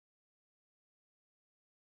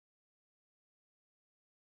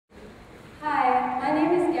Hi, my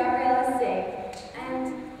name is Gabriella Singh, and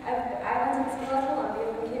I went to school at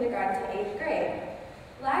Columbia from kindergarten to 8th grade.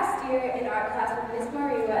 Last year, in art class with Miss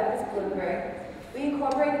Mariwa and Miss Bloomberg, we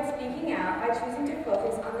incorporated speaking out by choosing to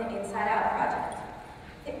focus on the InsideOut Project.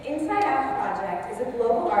 The InsideOut Project is a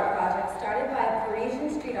global art project started by a Parisian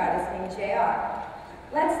street artist named JR.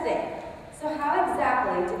 Let's think. So how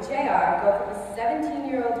exactly did JR go from a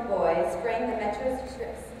 17-year-old boy spraying the metro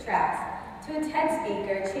tracks to a TED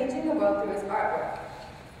speaker changing the world through his artwork?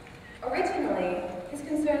 Originally, his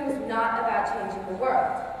concern was not about changing the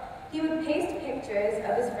world. He would paste pictures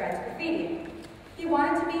of his friends' graffiti. He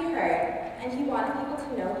wanted to be heard, and he wanted people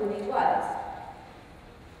to know who he was.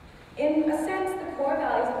 In a sense, the core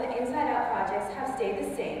values of the InsideOut projects have stayed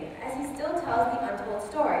the same, as he still tells the untold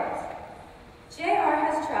stories. JR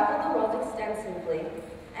has traveled the world extensively,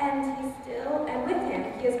 and with him,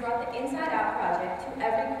 he has brought the InsideOut Project to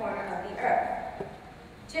every corner of the earth.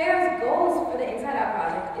 JR's goals for the InsideOut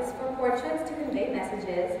Project is for portraits to convey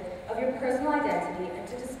messages of your personal identity and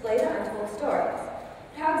to display the untold stories.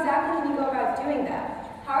 But how exactly can you go about doing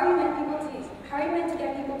that? How are you meant to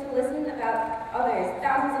get people to listen about others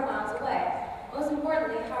thousands of miles away? Most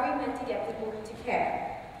importantly, how are you meant to get people to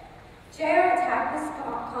care? JR attacked this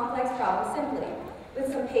complex problem simply,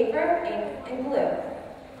 with some paper, ink, and glue.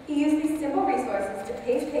 He used these simple resources to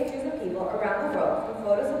paste pictures of people around the world, from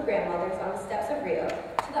photos of grandmothers on the steps of Rio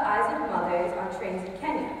to the eyes of mothers on trains in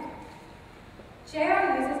Kenya.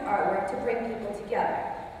 JR uses artwork to bring people together.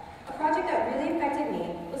 A project that really affected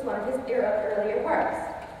me was one of his earlier works.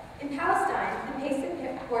 In Palestine, he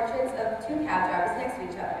pasted portraits of two cab drivers next to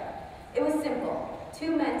each other. It was simple,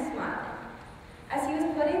 two men smiling. As he was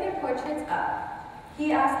putting their portraits up,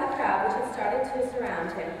 he asked the crowd, which had started to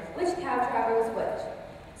surround him, which cab driver was which.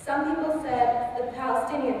 Some people said the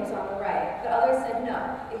Palestinian was on the right, but others said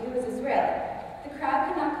no, he was Israeli. The crowd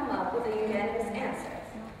could not come up with a unanimous answer.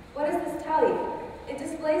 What does this tell you? It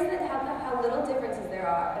displays how little differences there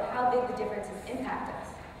are, but how big the differences impact us.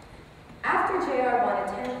 After JR won a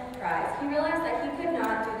 10th prize, he realized that he could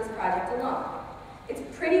not do this project alone. It's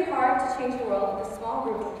pretty hard to change the world with a small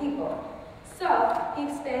group of people. So, he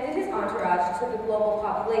expanded his entourage to the global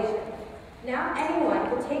population. Now anyone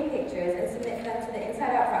can take pictures and submit them to the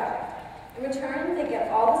InsideOut Project. In return, they get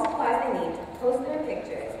all the supplies they need to post their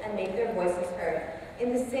pictures and make their voices heard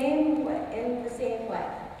in the same way.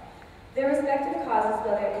 Their respective causes,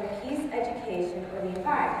 whether in peace, education, or the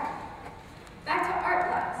environment. Back to art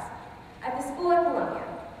class. At the school at Columbia,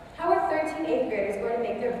 how are 13 8th graders going to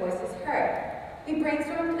make their voices heard? We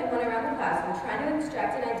brainstormed and went around the classroom trying to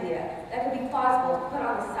extract an idea that could be plausible to put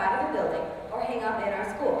on the side of a building or hang up in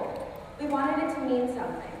our school. We wanted it to mean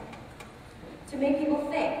something, to make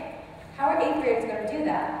people think. How are 8th graders going to do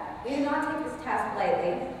that? We did not take this task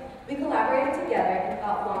lightly. We collaborated together and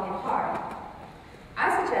thought long and hard.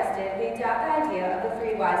 I suggested we adopt the idea of the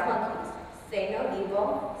three wise monkeys: say no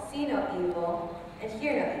evil, see no evil, and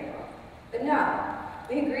hear no evil. But no,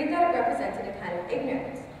 we agreed that it represented a kind of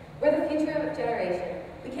ignorance. We're the future of a generation.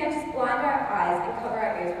 We can't just blind our eyes and cover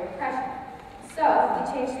our ears from oppression. So,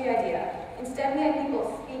 we changed the idea. Instead, we had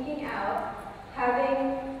people speaking out,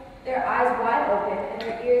 having their eyes wide open and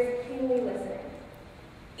their ears keenly listening.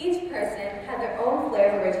 Each person had their own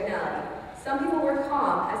flair of originality. Some people were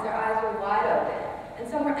calm as their eyes were wide open, and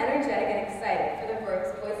some were energetic and excited for their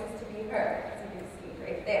voices to be heard, as you can see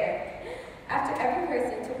right there. After every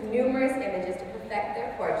person took numerous images to perfect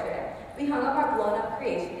their portrait, we hung up our blown-up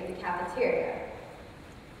creation in the cafeteria.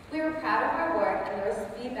 We were proud of our work, and there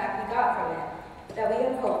was feedback we got from it that we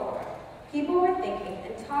had hoped for. People were thinking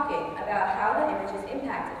and talking about how the images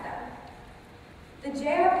impacted them. The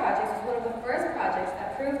JR Project was one of the first projects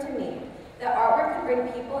that proved to me that artwork could bring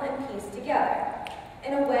people and peace together.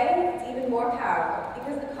 In a way, it's even more powerful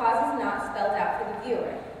because the cause is not spelled out for the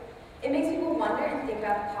viewer. It makes people wonder and think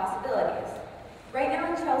about the possibilities. Right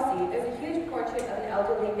now in Chelsea, there's a huge portrait of an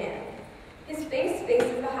elderly man. His face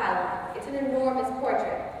faces the High Line. It's an enormous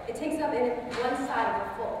portrait. It takes up one side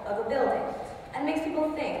of a building and makes people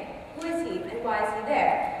think, who is he and why is he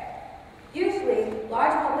there? Usually,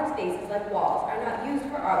 large public spaces like walls are not used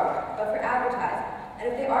for artwork, but for advertising. And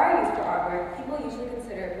if they are used for artwork, people usually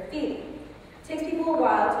consider it graffiti. It takes people a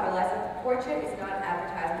while to realize that the portrait is not an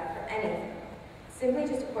advertisement for anything. It's simply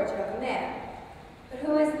just a portrait of a man. But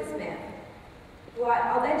who is this man? Well,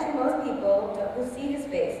 I'll bet you most people who see his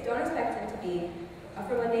face don't expect him to be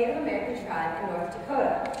from a Native American tribe in North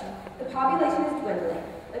Dakota. The population is dwindling,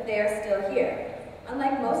 but they are still here.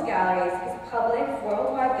 Unlike most galleries, his public,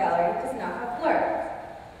 worldwide gallery does not have blurs.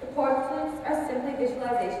 The portraits are simply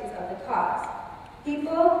visualizations of the cause.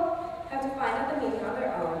 People have to find out the meaning on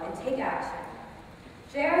their own and take action.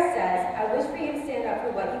 JR says, I wish for you to stand up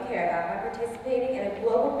for what you care about by participating in a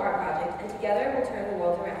global art project